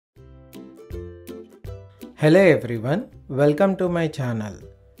Hello everyone, welcome to my channel.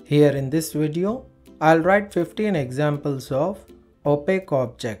 Here in this video, I'll write 15 examples of opaque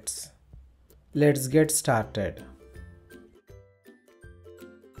objects. Let's get started.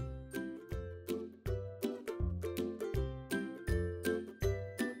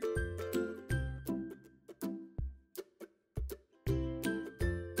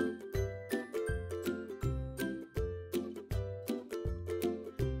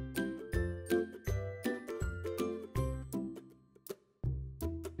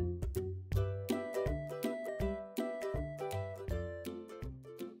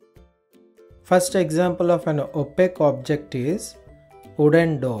 First example of an opaque object is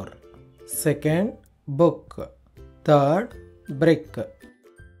wooden door. Second, book. Third, brick.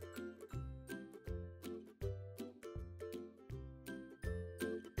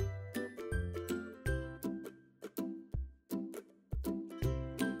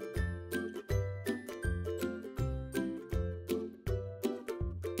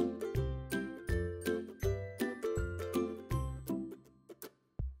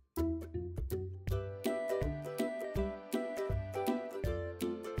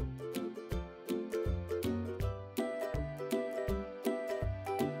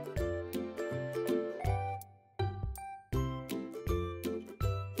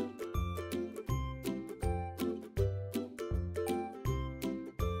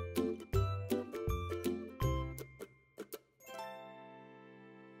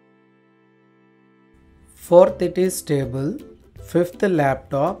 Fourth, it is table. Fifth,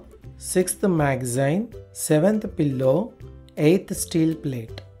 laptop. Sixth, magazine. Seventh, pillow. Eighth, steel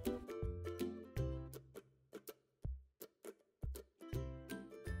plate.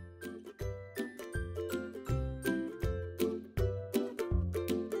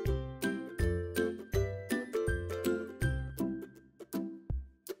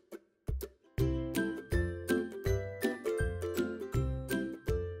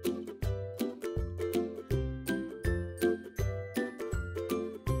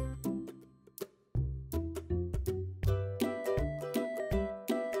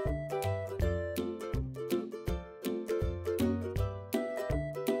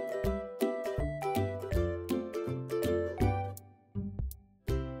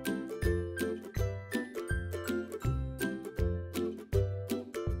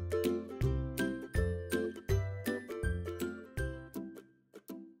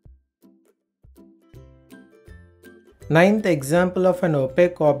 Ninth example of an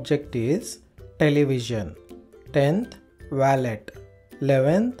opaque object is television. 10th, wallet.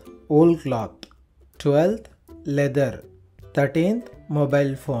 11th, wool cloth. 12th, leather. 13th,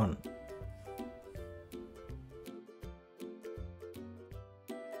 mobile phone.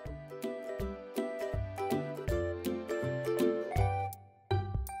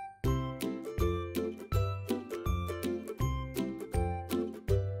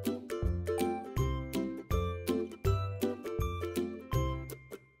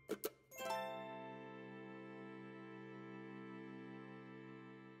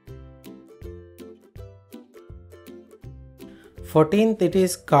 Fourteenth, it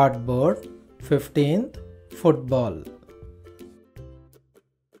is cardboard. 15th, football.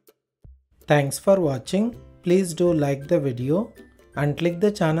 Thanks for watching. Please do like the video and click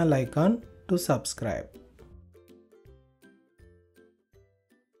the channel icon to subscribe.